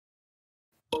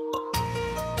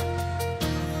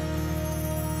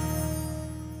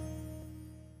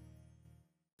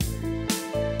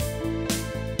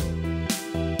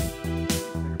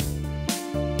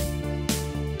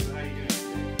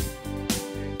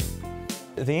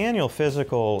The annual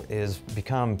physical has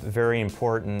become very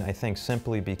important, I think,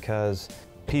 simply because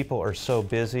people are so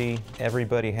busy.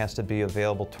 Everybody has to be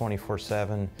available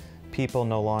 24/7. People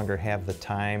no longer have the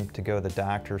time to go to the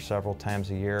doctor several times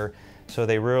a year, so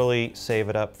they really save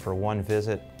it up for one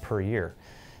visit per year.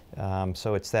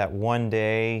 So it's that one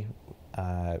day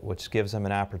which gives them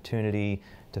an opportunity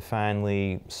to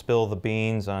finally spill the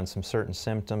beans on some certain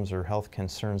symptoms or health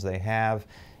concerns they have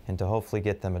and to hopefully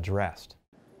get them addressed.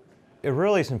 It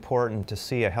really is important to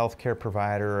see a healthcare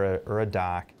provider or a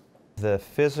doc. The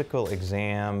physical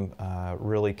exam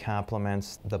really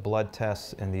complements the blood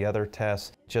tests and the other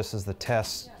tests, just as the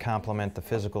tests complement the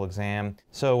physical exam.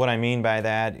 So what I mean by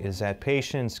that is that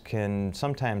patients can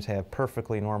sometimes have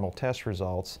perfectly normal test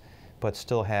results, but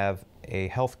still have a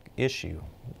health issue.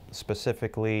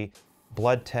 Specifically,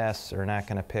 blood tests are not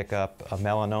going to pick up a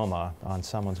melanoma on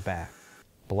someone's back.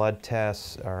 Blood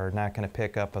tests are not going to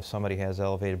pick up if somebody has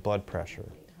elevated blood pressure.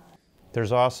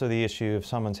 There's also the issue if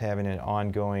someone's having an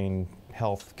ongoing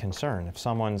health concern. If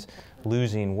someone's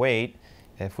losing weight,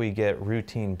 if we get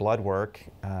routine blood work,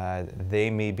 they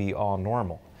may be all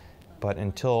normal. But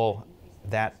until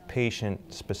that patient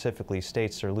specifically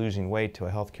states they're losing weight to a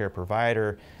healthcare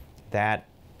provider, that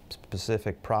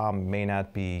specific problem may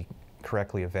not be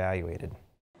correctly evaluated.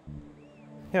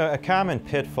 You know, a common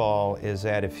pitfall is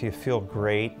that if you feel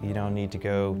great, you don't need to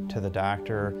go to the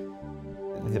doctor.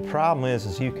 The problem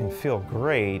is you can feel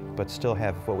great, but still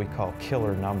have what we call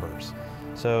killer numbers.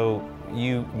 So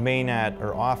you may not,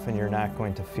 or often you're not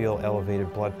going to feel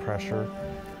elevated blood pressure.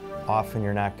 Often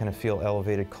you're not going to feel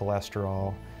elevated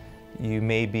cholesterol. You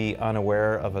may be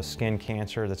unaware of a skin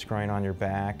cancer that's growing on your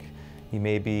back. You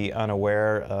may be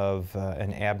unaware of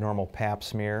an abnormal pap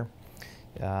smear.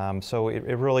 So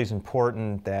it really is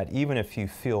important that even if you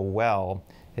feel well,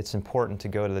 it's important to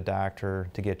go to the doctor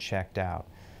to get checked out.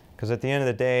 Because at the end of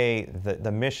the day,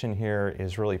 the mission here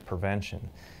is really prevention.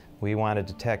 We want to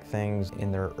detect things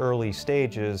in their early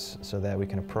stages so that we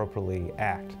can appropriately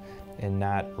act and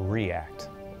not react.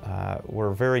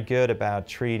 We're very good about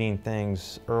treating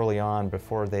things early on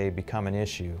before they become an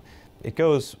issue. It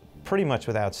goes pretty much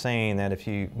without saying that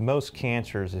most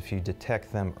cancers, if you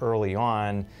detect them early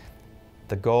on,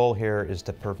 the goal here is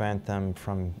to prevent them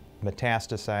from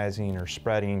metastasizing or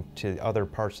spreading to other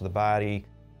parts of the body.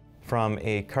 From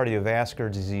a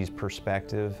cardiovascular disease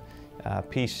perspective,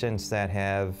 patients that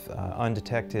have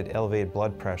undetected elevated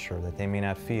blood pressure that they may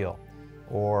not feel,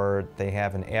 or they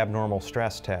have an abnormal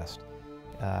stress test,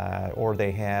 or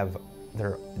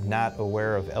they're not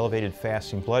aware of elevated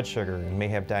fasting blood sugar and may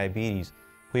have diabetes.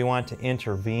 We want to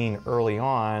intervene early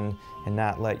on and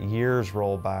not let years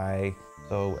roll by.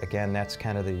 So again, that's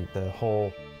kind of the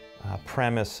whole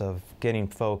premise of getting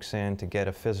folks in to get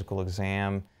a physical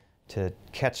exam, to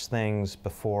catch things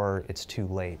before it's too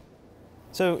late.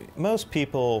 So most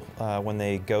people, when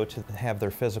they go to have their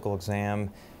physical exam,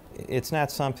 it's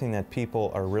not something that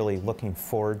people are really looking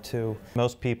forward to.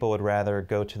 Most people would rather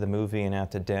go to the movie and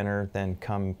out to dinner than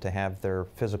come to have their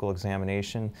physical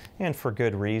examination, and for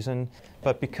good reason.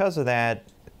 But because of that,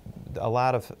 a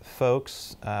lot of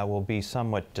folks will be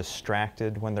somewhat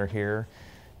distracted when they're here.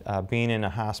 Being in a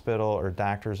hospital or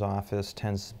doctor's office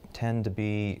tend to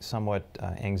be somewhat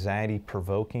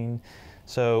anxiety-provoking.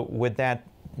 So with that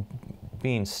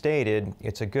being stated,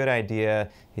 it's a good idea,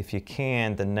 if you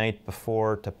can, the night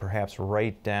before to perhaps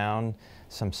write down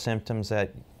some symptoms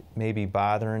that may be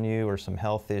bothering you or some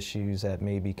health issues that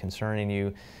may be concerning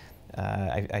you.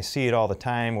 I see it all the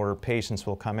time where patients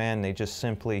will come in, they just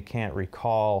simply can't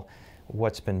recall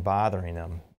what's been bothering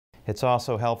them. It's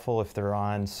also helpful if they're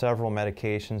on several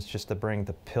medications just to bring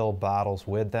the pill bottles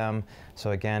with them.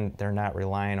 So again, they're not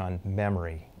relying on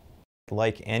memory.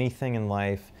 Like anything in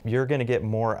life, you're going to get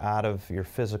more out of your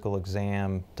physical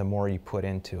exam the more you put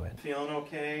into it. Feeling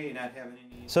okay? You're not having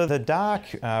any... So the doc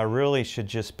really should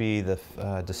just be the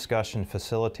discussion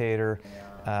facilitator.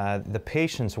 The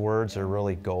patient's words are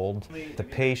really gold. The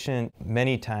patient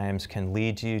many times can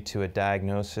lead you to a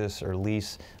diagnosis, or at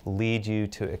least lead you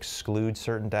to exclude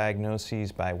certain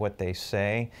diagnoses by what they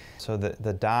say. So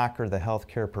the doc or the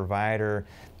healthcare provider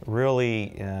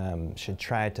really should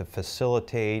try to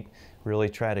facilitate, really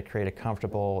try to create a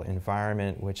comfortable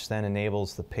environment, which then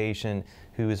enables the patient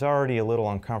who is already a little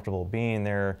uncomfortable being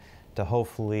there to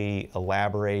hopefully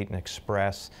elaborate and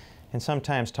express, and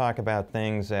sometimes talk about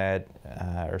things that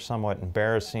are somewhat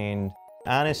embarrassing.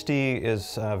 Honesty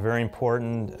is very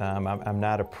important. I'm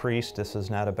not a priest. This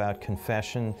is not about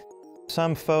confession.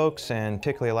 Some folks, and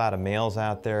particularly a lot of males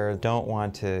out there, don't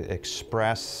want to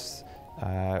express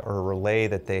or relay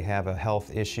that they have a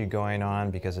health issue going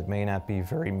on, because it may not be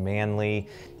very manly,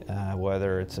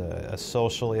 whether it's a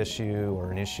social issue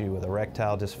or an issue with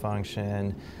erectile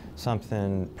dysfunction,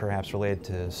 something perhaps related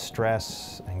to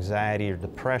stress, anxiety, or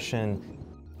depression.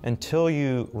 Until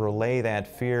you relay that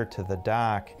fear to the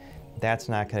doc, that's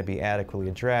not going to be adequately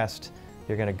addressed.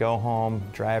 You're going to go home,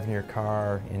 drive in your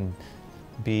car, and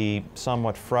be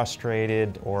somewhat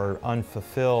frustrated or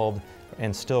unfulfilled,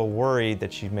 and still worried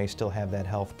that you may still have that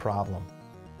health problem.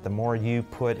 The more you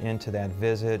put into that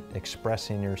visit,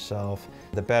 expressing yourself,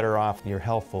 the better off your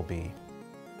health will be.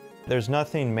 There's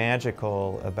nothing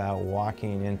magical about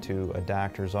walking into a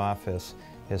doctor's office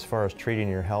as far as treating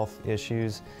your health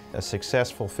issues. A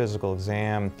successful physical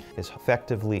exam is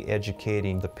effectively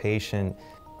educating the patient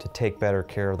to take better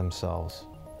care of themselves,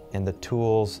 and the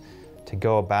tools to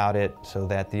go about it so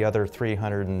that the other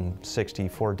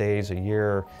 364 days a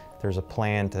year, there's a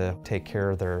plan to take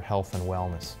care of their health and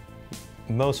wellness.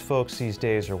 Most folks these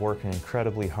days are working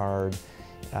incredibly hard.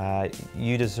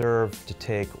 You deserve to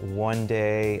take one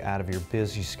day out of your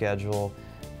busy schedule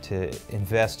to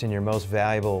invest in your most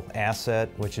valuable asset,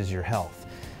 which is your health.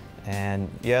 And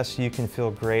yes, you can feel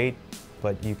great,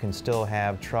 but you can still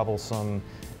have troublesome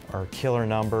or killer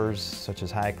numbers such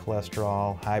as high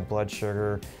cholesterol, high blood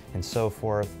sugar, and so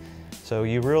forth. So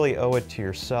you really owe it to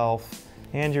yourself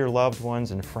and your loved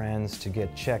ones and friends to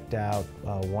get checked out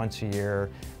once a year.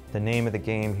 The name of the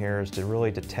game here is to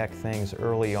really detect things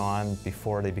early on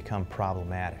before they become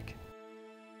problematic.